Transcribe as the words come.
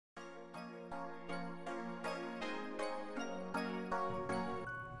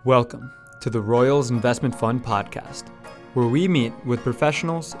Welcome to the Royals Investment Fund podcast, where we meet with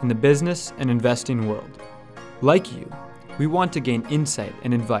professionals in the business and investing world. Like you, we want to gain insight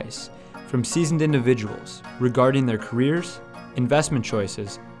and advice from seasoned individuals regarding their careers, investment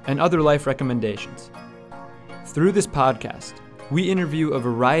choices, and other life recommendations. Through this podcast, we interview a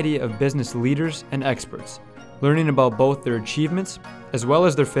variety of business leaders and experts, learning about both their achievements as well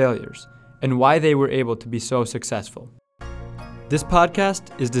as their failures and why they were able to be so successful. This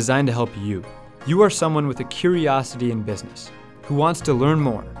podcast is designed to help you. You are someone with a curiosity in business who wants to learn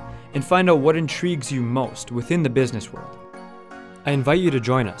more and find out what intrigues you most within the business world. I invite you to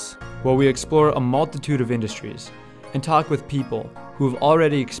join us while we explore a multitude of industries and talk with people who have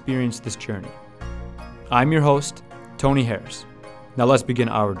already experienced this journey. I'm your host, Tony Harris. Now let's begin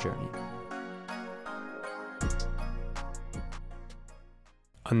our journey.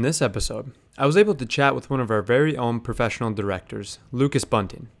 On this episode, I was able to chat with one of our very own professional directors, Lucas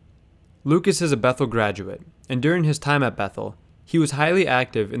Bunting. Lucas is a Bethel graduate, and during his time at Bethel, he was highly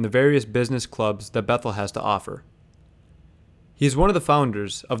active in the various business clubs that Bethel has to offer. He is one of the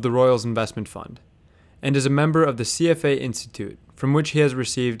founders of the Royals Investment Fund, and is a member of the CFA Institute, from which he has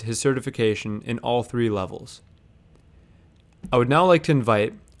received his certification in all three levels. I would now like to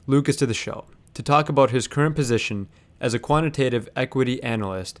invite Lucas to the show to talk about his current position as a quantitative equity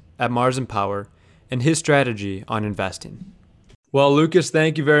analyst at Mars & Power and his strategy on investing. Well, Lucas,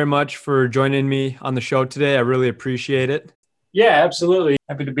 thank you very much for joining me on the show today. I really appreciate it. Yeah, absolutely.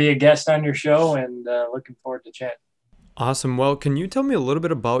 Happy to be a guest on your show and looking forward to chat. Awesome. Well, can you tell me a little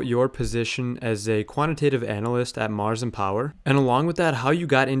bit about your position as a quantitative analyst at Mars & Power? And along with that, how you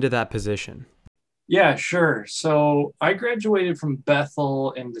got into that position? Yeah, sure. So I graduated from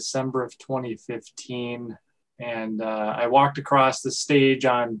Bethel in December of 2015. And I walked across the stage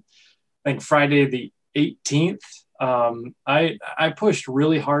on, I think, Friday the 18th. I pushed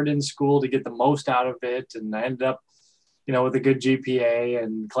really hard in school to get the most out of it. And I ended up, with a good GPA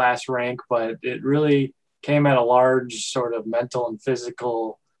and class rank, but it really came at a large sort of mental and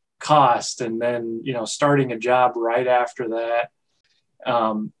physical cost. And then, starting a job right after that,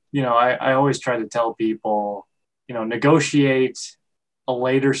 I always try to tell people, negotiate a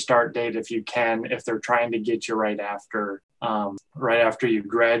later start date if you can, if they're trying to get you right after you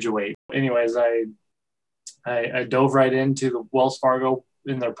graduate. Anyways, I dove right into the Wells Fargo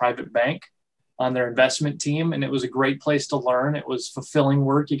in their private bank on their investment team, and it was a great place to learn. It was fulfilling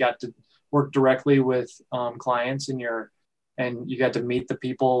work. You got to work directly with clients and you got to meet the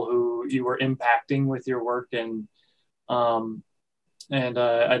people who you were impacting with your work. And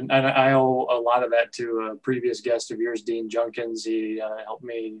I owe a lot of that to a previous guest of yours, Dean Junkins. He helped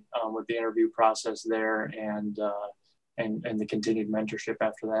me with the interview process there and the continued mentorship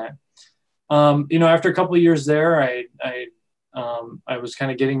after that. After a couple of years there, I was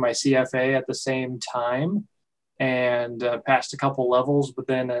kind of getting my CFA at the same time and passed a couple levels, but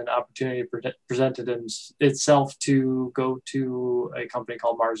then an opportunity presented itself to go to a company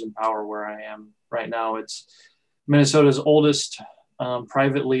called Mars & Power, where I am right now. It's Minnesota's oldest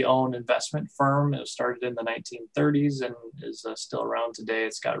privately owned investment firm. It was started in the 1930s and is still around today.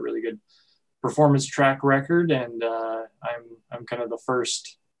 It's got a really good performance track record, and I'm kind of the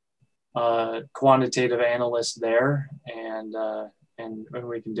first quantitative analyst there, and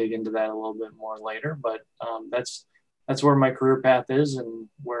we can dig into that a little bit more later. But that's where my career path is, and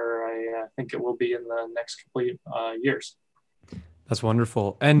where I think it will be in the next couple of years. That's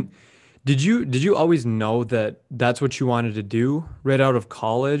wonderful. And Did you always know that that's what you wanted to do right out of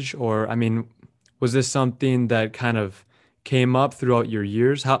college? Or, was this something that kind of came up throughout your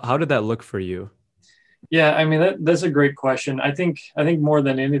years? How did that look for you? Yeah, that's a great question. I think more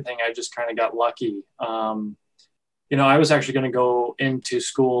than anything, I just kind of got lucky. I was actually going to go into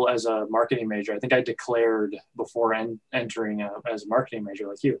school as a marketing major. I think I declared before entering as a marketing major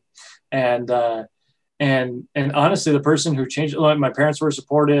like you. And honestly, the person who changed, my parents were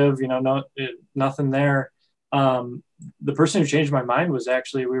supportive, nothing there. The person who changed my mind was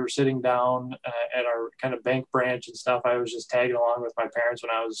actually, we were sitting down at our kind of bank branch and stuff. I was just tagging along with my parents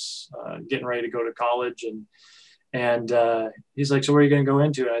when I was getting ready to go to college. And he's like, so where are you going to go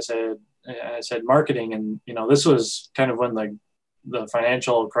into? And I said, marketing. And, this was kind of when the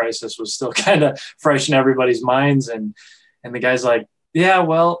financial crisis was still kind of fresh in everybody's minds. And the guy's like, yeah,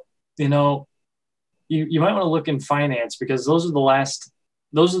 well, you might want to look in finance, because those are the last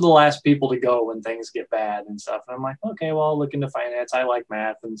people to go when things get bad and stuff. And I'm like, okay, well, I'll look into finance. I like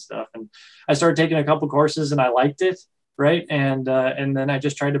math and stuff. And I started taking a couple courses and I liked it. Right. And then I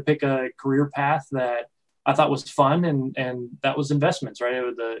just tried to pick a career path that I thought was fun. And that was investments, right?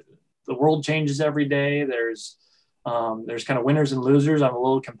 The world changes every day. There's There's kind of winners and losers. I'm a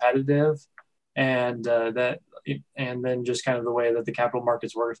little competitive, and and then just kind of the way that the capital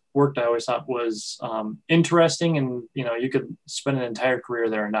markets worked, I always thought was interesting. And, you could spend an entire career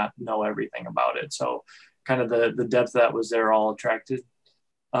there and not know everything about it. So kind of the depth that was there all attracted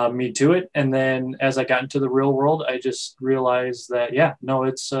me to it. And then as I got into the real world, I just realized that,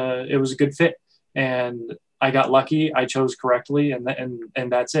 it was a good fit, and I got lucky. I chose correctly,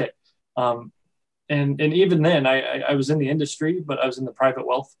 and that's it. And even then, I was in the industry, but I was in the private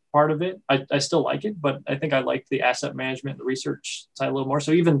wealth part of it. I still like it, but I think I liked the asset management, the research side a little more.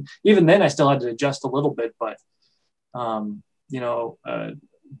 So even then, I still had to adjust a little bit. But I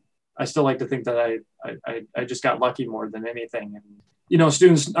still like to think that I just got lucky more than anything. And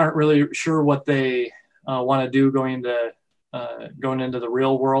students aren't really sure what they want to do going into the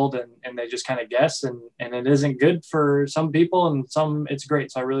real world, and they just kind of guess, and it isn't good for some people, and some it's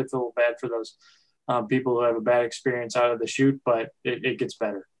great. So I really feel bad for those people who have a bad experience out of the chute, but it gets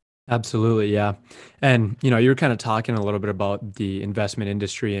better. Absolutely, yeah. And you were kind of talking a little bit about the investment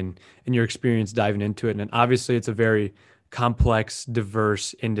industry and your experience diving into it. And obviously it's a very complex,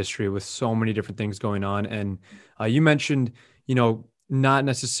 diverse industry with so many different things going on. And you mentioned, not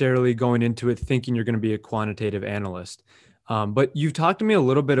necessarily going into it thinking you're going to be a quantitative analyst. But you've talked to me a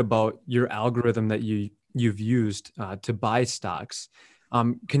little bit about your algorithm that you've used to buy stocks.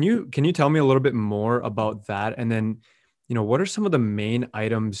 Can you tell me a little bit more about that? And then, what are some of the main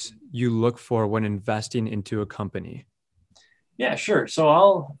items you look for when investing into a company? Yeah, sure. So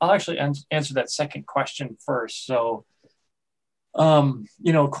I'll actually answer that second question first. So,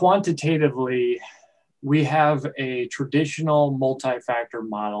 quantitatively, we have a traditional multi-factor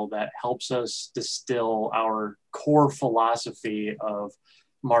model that helps us distill our core philosophy of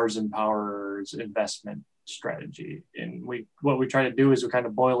Mars and Power's investment strategy. And what we try to do is we kind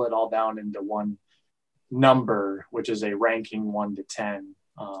of boil it all down into one number, which is a ranking 1 to 10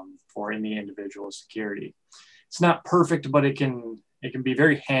 for any individual security. It's not perfect, but it can be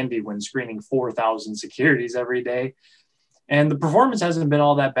very handy when screening 4,000 securities every day. And the performance hasn't been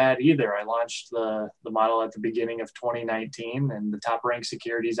all that bad either. I launched the model at the beginning of 2019, and the top ranked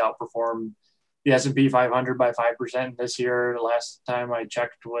securities outperformed the S&P 500 by 5% this year. Last time I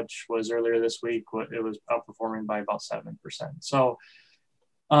checked, which was earlier this week, it was outperforming by about 7%. So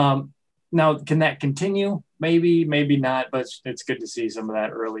now, can that continue? Maybe, maybe not, but it's good to see some of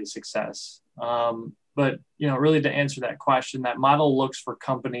that early success. But really to answer that question, that model looks for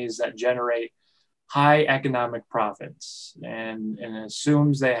companies that generate high economic profits and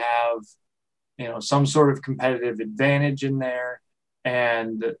assumes they have, some sort of competitive advantage in there,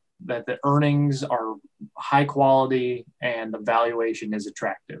 and that the earnings are high quality and the valuation is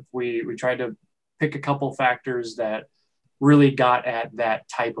attractive. We try to pick a couple factors that really got at that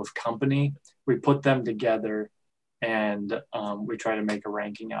type of company. We put them together, and we try to make a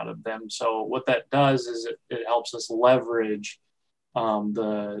ranking out of them. So what that does is it helps us leverage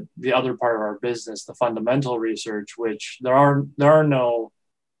the other part of our business, the fundamental research, which there are no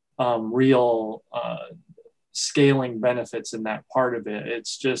real scaling benefits in that part of it.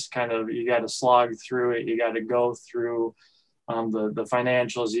 It's just kind of, you got to slog through it. You got to go through the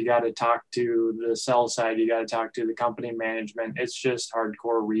financials. You got to talk to the sell side. You got to talk to the company management. It's just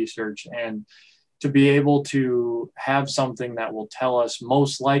hardcore research. And to be able to have something that will tell us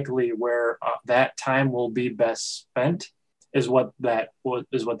most likely where that time will be best spent is what that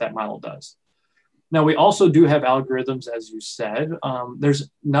model does. Now, we also do have algorithms, as you said. There's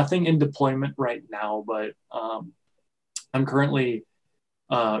nothing in deployment right now, but I'm currently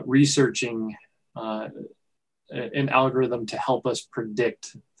researching an algorithm to help us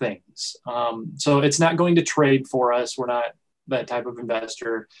predict things. So it's not going to trade for us. We're not that type of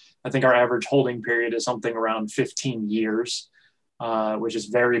investor. I think our average holding period is something around 15 years, which is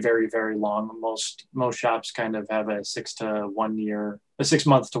very, very, very long. Most shops kind of have a 6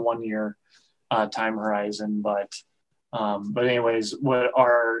 month to 1 year time horizon. But anyways, what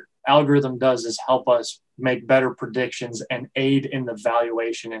our algorithm does is help us make better predictions and aid in the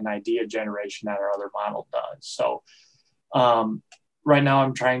valuation and idea generation that our other model does. So right now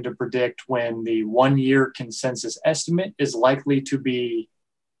I'm trying to predict when the 1 year consensus estimate is likely to be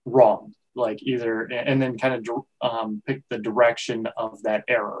wrong, like either, and then kind of pick the direction of that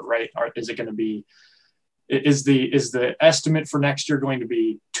error, right? Is it going to be, is the estimate for next year going to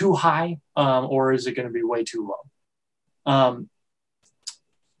be too high, or is it going to be way too low?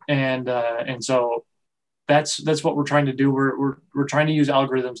 And so that's what we're trying to do. We're trying to use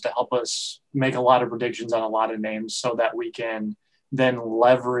algorithms to help us make a lot of predictions on a lot of names, so that we can then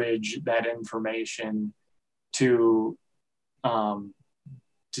leverage that information to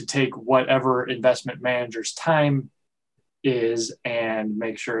take whatever investment manager's time is and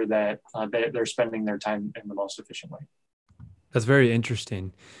make sure that they're spending their time in the most efficient way. That's very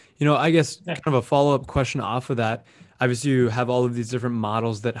interesting. I guess kind of a follow-up question off of that. Obviously, you have all of these different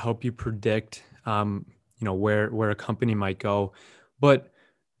models that help you predict, where a company might go. But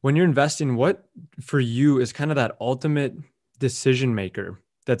when you're investing, what for you is kind of that ultimate decision maker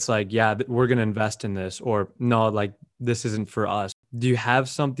that's like, yeah, we're going to invest in this, or no, like this isn't for us. Do you have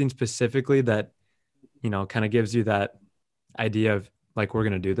something specifically that, kind of gives you that idea of like, we're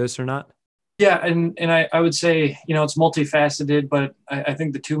going to do this or not? Yeah, and I would say, it's multifaceted, but I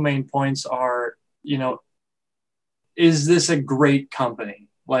think the two main points are, is this a great company?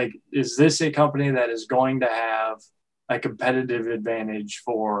 Like, is this a company that is going to have a competitive advantage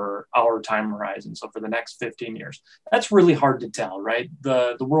for our time horizon? So for the next 15 years, that's really hard to tell, right?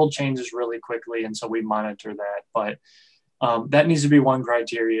 The world changes really quickly, and so we monitor that. But that needs to be one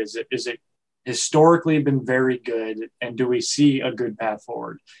criteria. Is it historically been very good, and do we see a good path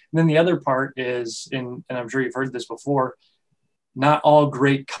forward? And then the other part is, and I'm sure you've heard this before, not all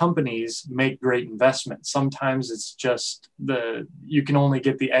great companies make great investments. Sometimes it's just you can only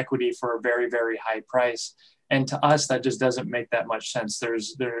get the equity for a very, very high price. And to us, that just doesn't make that much sense.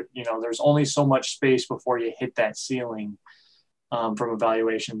 There's only so much space before you hit that ceiling from a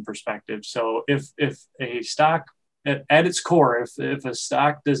valuation perspective. So if a stock at its core, if a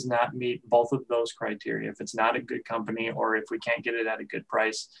stock does not meet both of those criteria, if it's not a good company, or if we can't get it at a good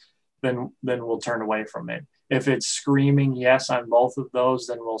price, then we'll turn away from it. If it's screaming yes on both of those,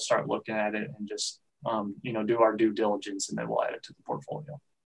 then we'll start looking at it and just do our due diligence, and then we'll add it to the portfolio.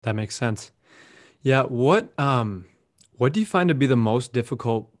 That makes sense. Yeah. What do you find to be the most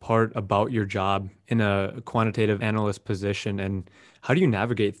difficult part about your job in a quantitative analyst position, and how do you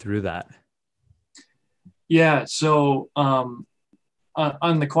navigate through that? Yeah. So on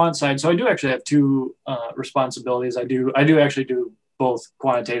the quant side, so I do actually have two responsibilities. I do actually do both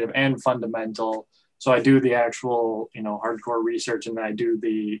quantitative and fundamental. So I do the actual, hardcore research, and then I do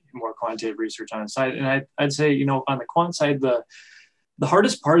the more quantitative research on the side. And I'd say, on the quant side, the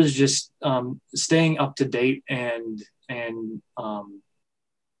hardest part is just staying up to date and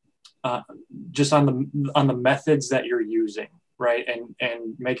just on the methods that you're using, right?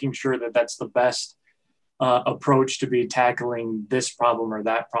 And making sure that that's the best approach to be tackling this problem or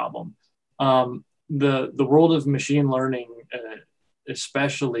that problem. The world of machine learning,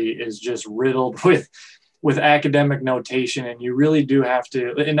 especially, is just riddled with academic notation, and you really do have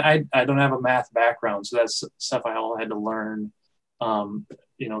to. And I don't have a math background, so that's stuff I all had to learn, kind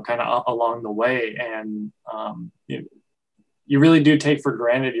of along the way. And you really do take for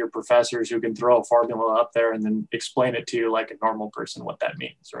granted your professors who can throw a formula up there and then explain it to you like a normal person what that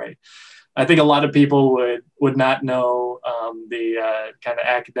means, right? I think a lot of people would not know the kind of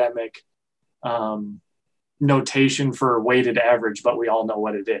academic notation for weighted average, but we all know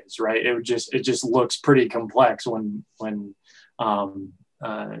what it is, right? It just looks pretty complex when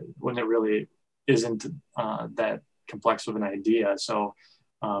it really isn't that complex of an idea. So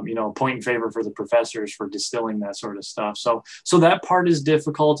point in favor for the professors for distilling that sort of stuff. So that part is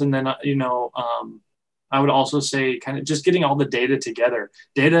difficult. And then I would also say kind of just getting all the data together.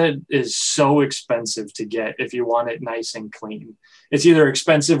 Data is so expensive to get if you want it nice and clean. It's either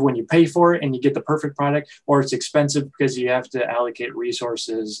expensive when you pay for it and you get the perfect product, or it's expensive because you have to allocate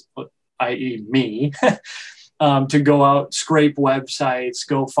resources, i.e. me, to go out, scrape websites,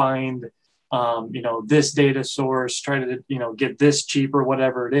 go find, this data source, try to, get this cheaper,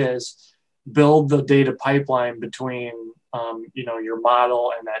 whatever it is, build the data pipeline between, your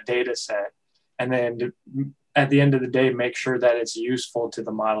model and that data set. And then at the end of the day, make sure that it's useful to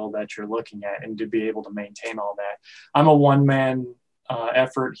the model that you're looking at, and to be able to maintain all that. I'm a one-man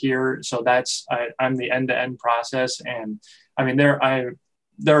effort here. So I'm the end-to-end process. And I mean, there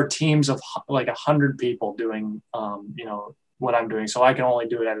are teams of like 100 people doing, what I'm doing. So I can only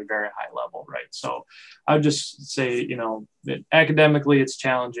do it at a very high level, right? So I would just say, that academically it's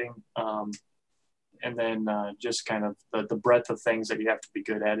challenging. And then just kind of the breadth of things that you have to be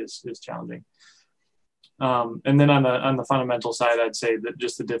good at is challenging. And then on the fundamental side, I'd say that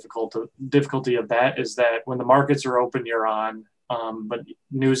just the difficulty of that is that when the markets are open, you're on, but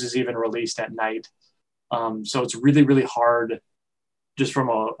news is even released at night. So it's really, really hard, just from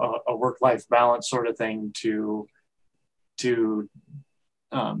a work-life balance sort of thing, to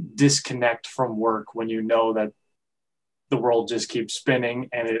disconnect from work when you know that the world just keeps spinning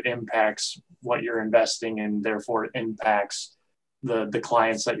and it impacts what you're investing in, therefore it impacts the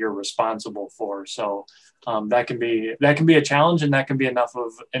clients that you're responsible for. So that can be a challenge, and that can be enough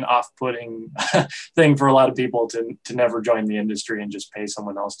of an off-putting thing for a lot of people to never join the industry and just pay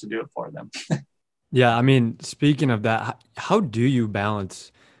someone else to do it for them. Yeah, I mean, speaking of that, how do you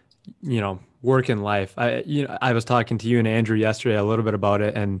balance, work and life? I was talking to you and Andrew yesterday a little bit about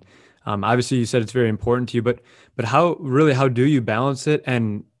it, and obviously you said it's very important to you, but how do you balance it?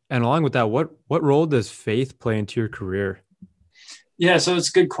 And along with that, what role does faith play into your career? Yeah, so it's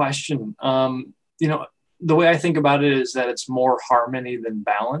a good question. The way I think about it is that it's more harmony than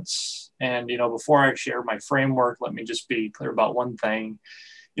balance. And, before I share my framework, let me just be clear about one thing.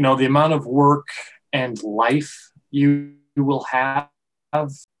 The amount of work and life you will have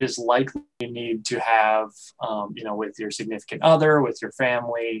is likely you need to have, with your significant other, with your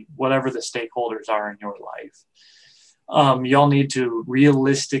family, whatever the stakeholders are in your life. Y'all need to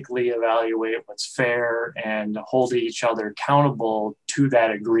realistically evaluate what's fair and hold each other accountable to that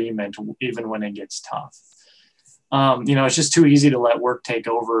agreement, even when it gets tough. It's just too easy to let work take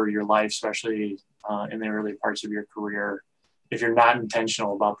over your life, especially in the early parts of your career, if you're not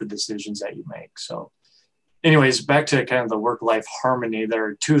intentional about the decisions that you make. So anyways, back to kind of the work-life harmony, there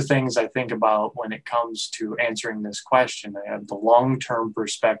are two things I think about when it comes to answering this question. I have the long-term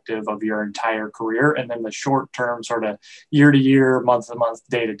perspective of your entire career, and then the short-term sort of year-to-year, month-to-month,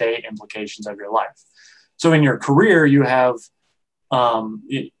 day-to-day implications of your life. So in your career, you have,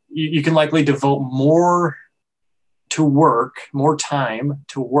 you can likely devote more time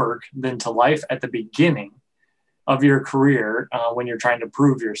to work than to life at the beginning of your career when you're trying to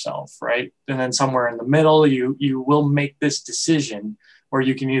prove yourself, right? And then somewhere in the middle, you will make this decision where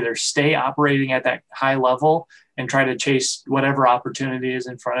you can either stay operating at that high level and try to chase whatever opportunity is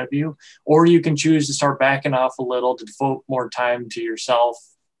in front of you, or you can choose to start backing off a little to devote more time to yourself,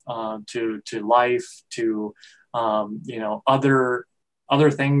 to life, to other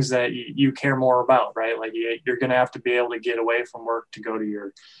things that you care more about, right? Like you're going to have to be able to get away from work to go to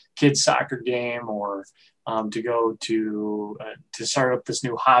your kid's soccer game, or to go to start up this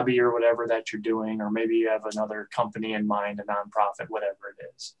new hobby or whatever that you're doing, or maybe you have another company in mind, a nonprofit, whatever it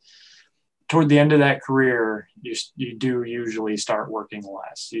is. Toward the end of that career, you do usually start working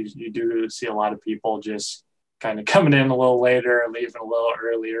less. You do see a lot of people just kind of coming in a little later and leaving a little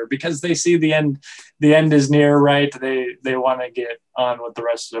earlier because they see the end is near, right? They want to get on with the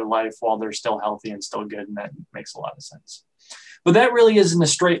rest of their life while they're still healthy and still good, and that makes a lot of sense. But that really isn't a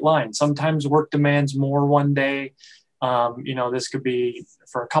straight line. Sometimes work demands more one day. This could be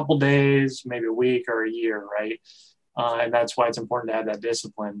for a couple days, maybe a week or a year, right? And that's why it's important to have that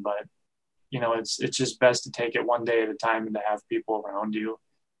discipline. But it's just best to take it one day at a time and to have people around you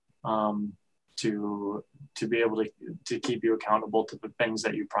to be able to keep you accountable to the things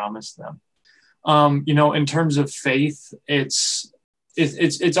that you promised them. In terms of faith, it's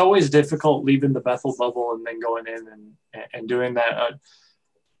always difficult leaving the Bethel bubble and then going in and doing that.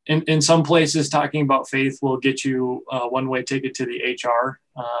 In some places, talking about faith will get you a one-way ticket to the HR,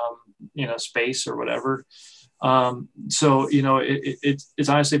 space or whatever. It's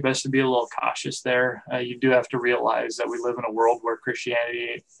honestly best to be a little cautious there. You do have to realize that we live in a world where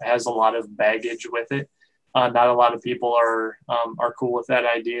Christianity has a lot of baggage with it. Not a lot of people are cool with that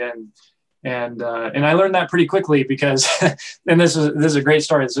idea, and I learned that pretty quickly because, and this is a great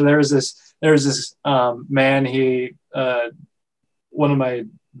story. So there was this man. He one of my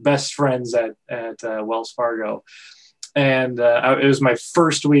best friends at Wells Fargo. And it was my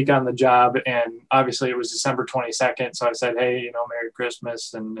first week on the job, and obviously it was December 22nd. So I said, "Hey, Merry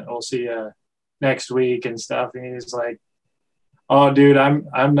Christmas, and we'll see you next week and stuff." And he's like, "Oh, dude,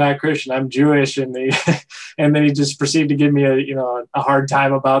 I'm not Christian. I'm Jewish." And and then he just proceeded to give me a hard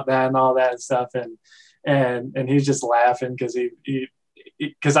time about that and all that stuff. And he's just laughing because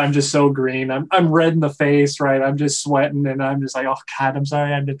I'm just so green. I'm red in the face, right? I'm just sweating, and I'm just like, "Oh God, I'm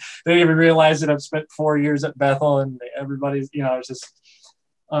sorry." They didn't even realize that I've spent 4 years at Bethel, and everybody's, it's just,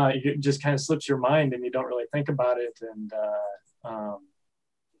 it just kind of slips your mind, and you don't really think about it,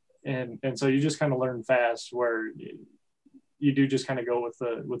 and so you just kind of learn fast where you do just kind of go with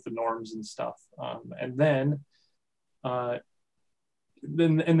the norms and stuff, and then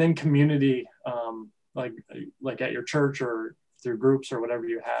community, like at your church or through groups or whatever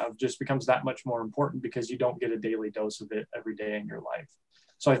you have, just becomes that much more important because you don't get a daily dose of it every day in your life.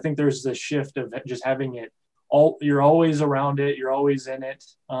 So I think there's this shift of just having it all, you're always around it, you're always in it,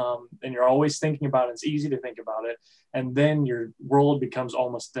 and you're always thinking about it. It's easy to think about it. And then your world becomes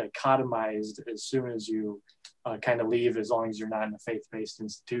almost dichotomized as soon as you kind of leave, as long as you're not in a faith-based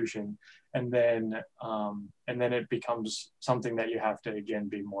institution. And then it becomes something that you have to, again,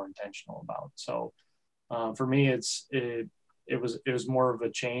 be more intentional about. So for me, it was more of a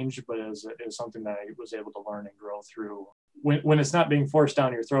change, but it was something that I was able to learn and grow through. When it's not being forced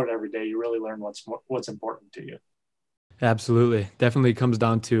down your throat every day, you really learn what's important to you. Absolutely. Definitely comes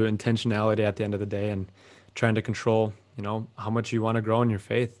down to intentionality at the end of the day and trying to control, how much you want to grow in your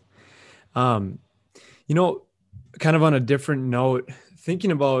faith. Um, you know, Kind of on a different note,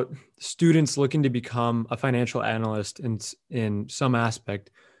 thinking about students looking to become a financial analyst in some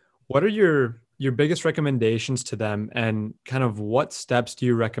aspect, what are your biggest recommendations to them, and kind of what steps do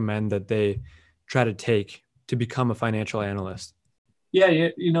you recommend that they try to take to become a financial analyst? Yeah,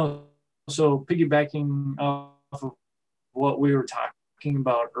 so piggybacking off of what we were talking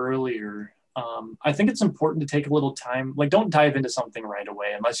about earlier, I think it's important to take a little time. Like, don't dive into something right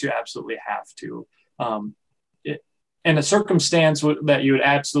away unless you absolutely have to. Um, and a circumstance that you would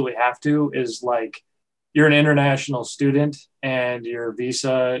absolutely have to is like you're an international student and your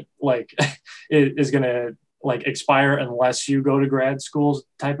visa like is going to like expire unless you go to grad schools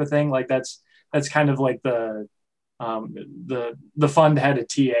type of thing. Like that's kind of like the fund had a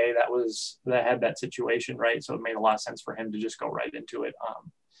TA that had that situation, right? So it made a lot of sense for him to just go right into it.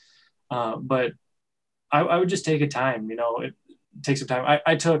 But I would just take a time, it takes some time.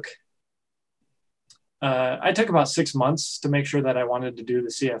 I took about 6 months to make sure that I wanted to do the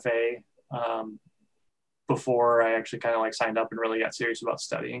CFA before I actually kind of like signed up and really got serious about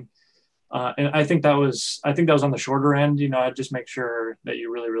studying. And I think that was on the shorter end. I'd just make sure that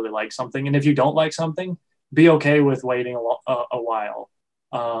you really, really like something. And if you don't like something, be okay with waiting a while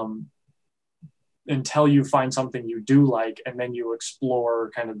until you find something you do like, and then you explore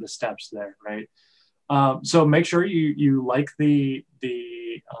kind of the steps there, right? So make sure you like the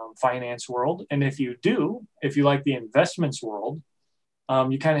finance world, and if you like the investments world,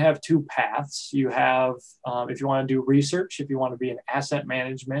 you kind of have two paths. You have if you want to do research, if you want to be in asset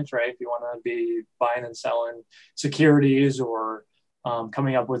management, right? If you want to be buying and selling securities or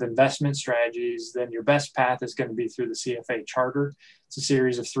coming up with investment strategies, then your best path is going to be through the CFA charter. It's a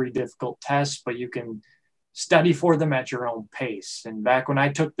series of 3 difficult tests, but you can study for them at your own pace. And back when I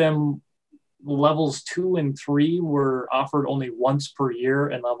took them, levels 2 and 3 were offered only once per year,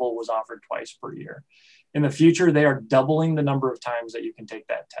 and level was offered twice per year. In the future, they are doubling the number of times that you can take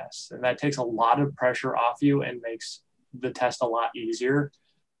that test. And that takes a lot of pressure off you and makes the test a lot easier.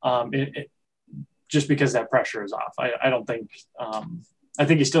 Just because that pressure is off. I don't think, I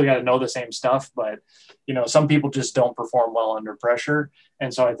think you still got to know the same stuff, but some people just don't perform well under pressure.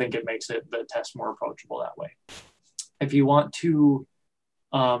 And so I think it makes the test more approachable that way. If you want to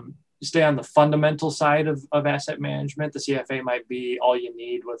stay on the fundamental side of asset management, the CFA might be all you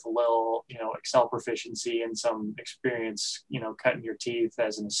need with a little, Excel proficiency and some experience, cutting your teeth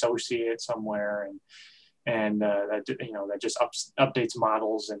as an associate somewhere. And that just updates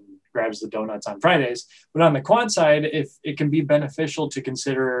models and grabs the donuts on Fridays. But on the quant side, if it can be beneficial to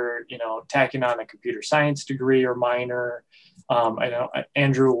consider, tacking on a computer science degree or minor. I know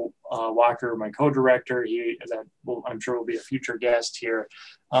Andrew Walker, my co-director, I'm sure will be a future guest here.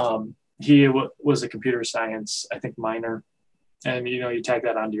 He was a computer science, I think, minor, and you tag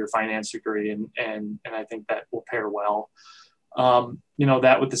that onto your finance degree, and I think that will pair well.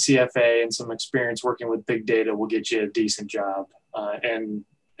 That with the CFA and some experience working with big data will get you a decent job, and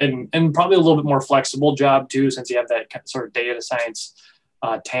probably a little bit more flexible job too, since you have that sort of data science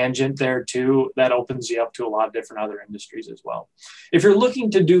tangent there too. That opens you up to a lot of different other industries as well. If you're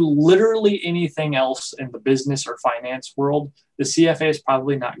looking to do literally anything else in the business or finance world, the CFA is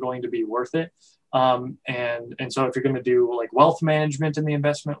probably not going to be worth it. And so if you're going to do like wealth management in the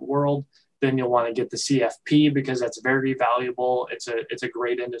investment world, then you'll want to get the CFP because that's very valuable. It's a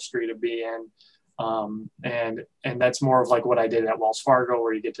great industry to be in. And that's more of like what I did at Wells Fargo,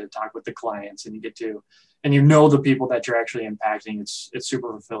 where you get to talk with the clients and the people that you're actually impacting. It's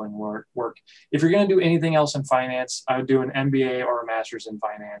super fulfilling work. If you're going to do anything else in finance, I would do an MBA or a master's in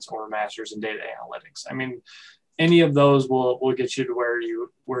finance or a master's in data analytics. I mean, any of those will get you to where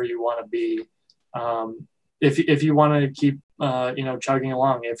you want to be. If you want to keep chugging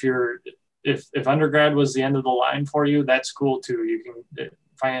along, if undergrad was the end of the line for you, that's cool too.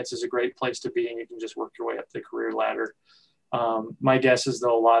 Finance is a great place to be, and you can just work your way up the career ladder. My guess is,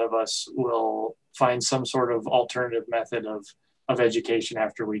 though, a lot of us will find some sort of alternative method of education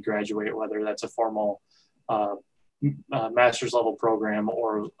after we graduate, whether that's a formal master's level program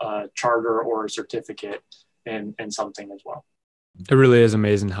or a charter or a certificate in something as well. It really is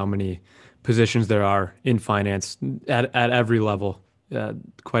amazing how many positions there are in finance at every level.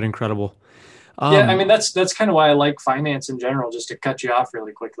 Quite incredible. Yeah, I mean, that's kind of why I like finance in general, just to cut you off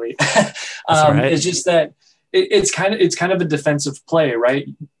really quickly. Right. It's just that it's kind of a defensive play, right?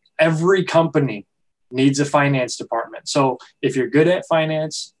 Every company needs a finance department. So if you're good at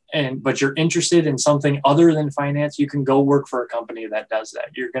finance but you're interested in something other than finance, you can go work for a company that does that.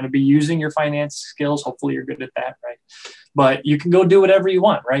 You're going to be using your finance skills. Hopefully you're good at that, right? But you can go do whatever you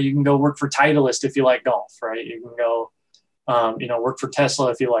want, right? You can go work for Titleist if you like golf, right? You can go, work for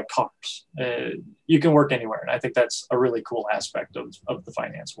Tesla if you like cars. You can work anywhere. And I think that's a really cool aspect of the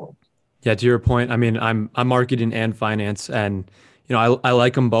finance world. Yeah, to your point, I mean, I'm marketing and finance, and I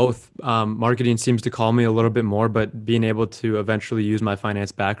like them both. Marketing seems to call me a little bit more, but being able to eventually use my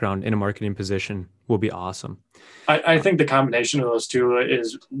finance background in a marketing position will be awesome. I think the combination of those two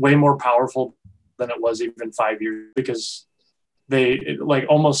is way more powerful than it was even 5 years, because they like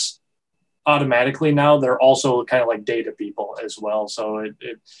almost automatically now they're also kind of like data people as well. So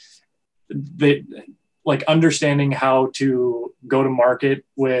they like understanding how to go to market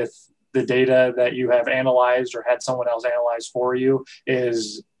with the data that you have analyzed or had someone else analyze for you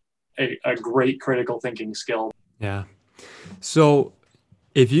is a great critical thinking skill. Yeah. So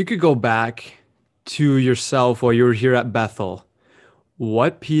if you could go back to yourself while you were here at Bethel,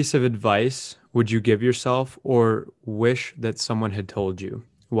 what piece of advice would you give yourself or wish that someone had told you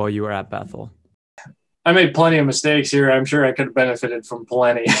while you were at Bethel? I made plenty of mistakes here. I'm sure I could have benefited from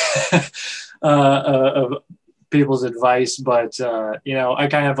plenty of people's advice, but I kind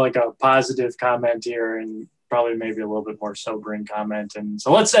of have like a positive comment here and probably maybe a little bit more sobering comment. And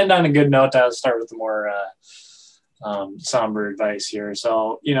so let's end on a good note. I'll start with the more somber advice here.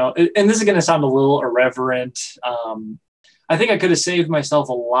 So, and this is going to sound a little irreverent. I think I could have saved myself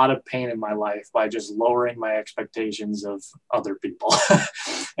a lot of pain in my life by just lowering my expectations of other people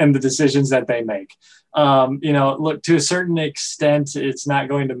and the decisions that they make. Look, to a certain extent, it's not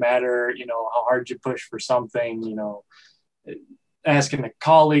going to matter, how hard you push for something, asking a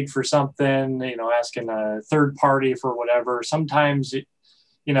colleague for something, asking a third party for whatever. Sometimes,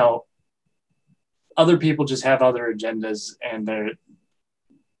 other people just have other agendas, and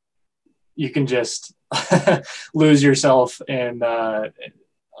you can just lose yourself in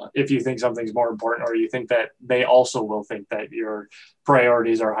if you think something's more important, or you think that they also will think that your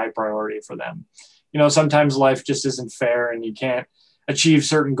priorities are high priority for them. Sometimes life just isn't fair, and you can't achieve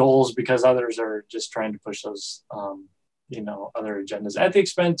certain goals because others are just trying to push those, other agendas at the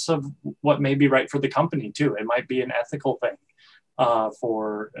expense of what may be right for the company too. It might be an ethical thing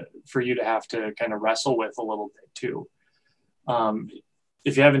for you to have to kind of wrestle with a little bit too.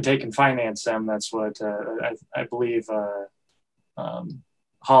 If you haven't taken finance, Sam, that's what I believe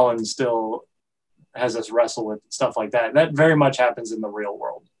Holland still has us wrestle with stuff like that. That very much happens in the real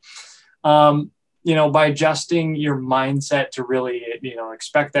world. By adjusting your mindset to really,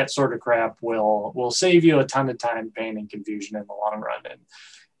 expect that sort of crap will save you a ton of time, pain, and confusion in the long run.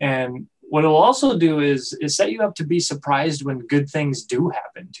 And what it will also do is set you up to be surprised when good things do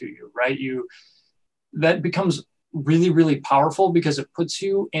happen to you, right? That becomes really, really powerful because it puts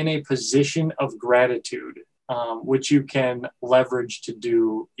you in a position of gratitude, which you can leverage to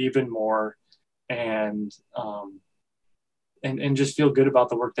do even more and just feel good about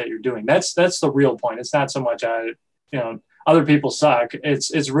the work that you're doing. That's the real point. It's not so much, other people suck.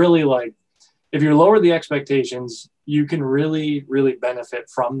 It's really like, if you lower the expectations, you can really, really benefit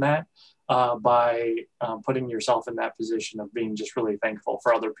from that by putting yourself in that position of being just really thankful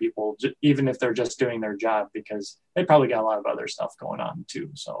for other people, even if they're just doing their job, because they probably got a lot of other stuff going on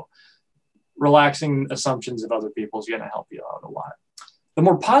too. So relaxing assumptions of other people is going to help you out a lot. The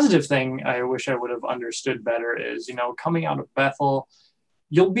more positive thing I wish I would have understood better is, coming out of Bethel,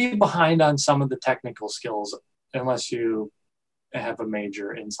 you'll be behind on some of the technical skills unless you have a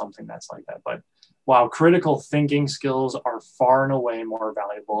major in something that's like that. But while critical thinking skills are far and away more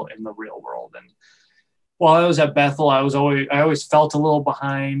valuable in the real world. And while I was at Bethel, I always felt a little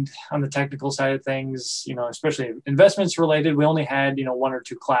behind on the technical side of things, especially investments related. We only had, one or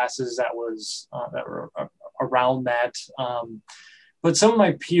two classes that were around that. But some of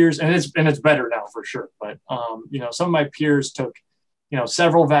my peers, and it's better now for sure, but some of my peers took,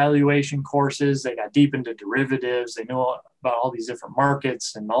 several valuation courses. They got deep into derivatives. They know about all these different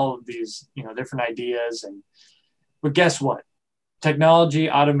markets and all of these, different ideas. But guess what? Technology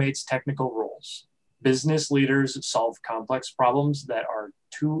automates technical roles. Business leaders solve complex problems that are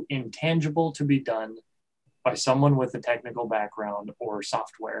too intangible to be done by someone with a technical background or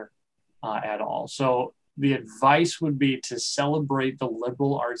software at all. So the advice would be to celebrate the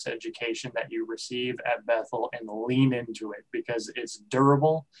liberal arts education that you receive at Bethel and lean into it, because it's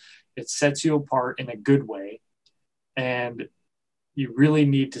durable. It sets you apart in a good way. And you really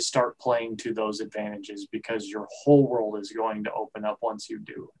need to start playing to those advantages, because your whole world is going to open up once you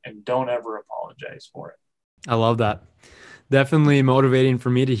do. And don't ever apologize for it. I love that. Definitely motivating for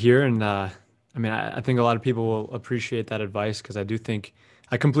me to hear. And I think a lot of people will appreciate that advice, because I do think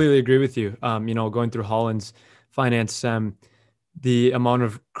I completely agree with you. Going through Holland's finance, the amount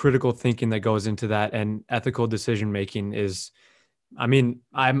of critical thinking that goes into that and ethical decision making is, I'm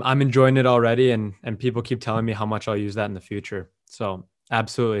enjoying it already, and people keep telling me how much I'll use that in the future. So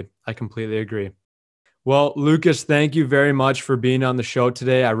absolutely, I completely agree. Well, Lucas, thank you very much for being on the show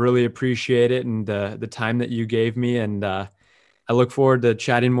today. I really appreciate it and the time that you gave me, and I look forward to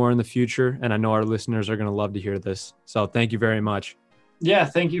chatting more in the future. And I know our listeners are going to love to hear this. So thank you very much. Yeah,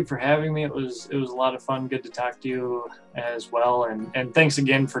 thank you for having me. It was a lot of fun. Good to talk to you as well, and thanks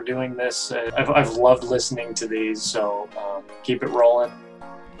again for doing this. I've loved listening to these, so keep it rolling.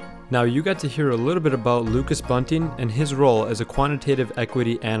 Now you got to hear a little bit about Lucas Bunting and his role as a quantitative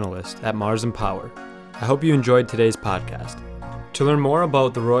equity analyst at Mars and Power. I hope you enjoyed today's podcast. To learn more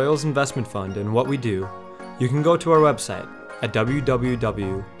about the Royals Investment Fund and what we do, you can go to our website at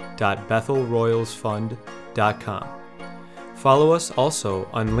www.bethelroyalsfund.com. Follow us also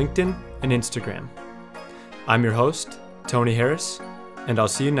on LinkedIn and Instagram. I'm your host, Tony Harris, and I'll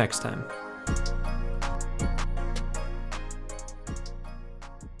see you next time.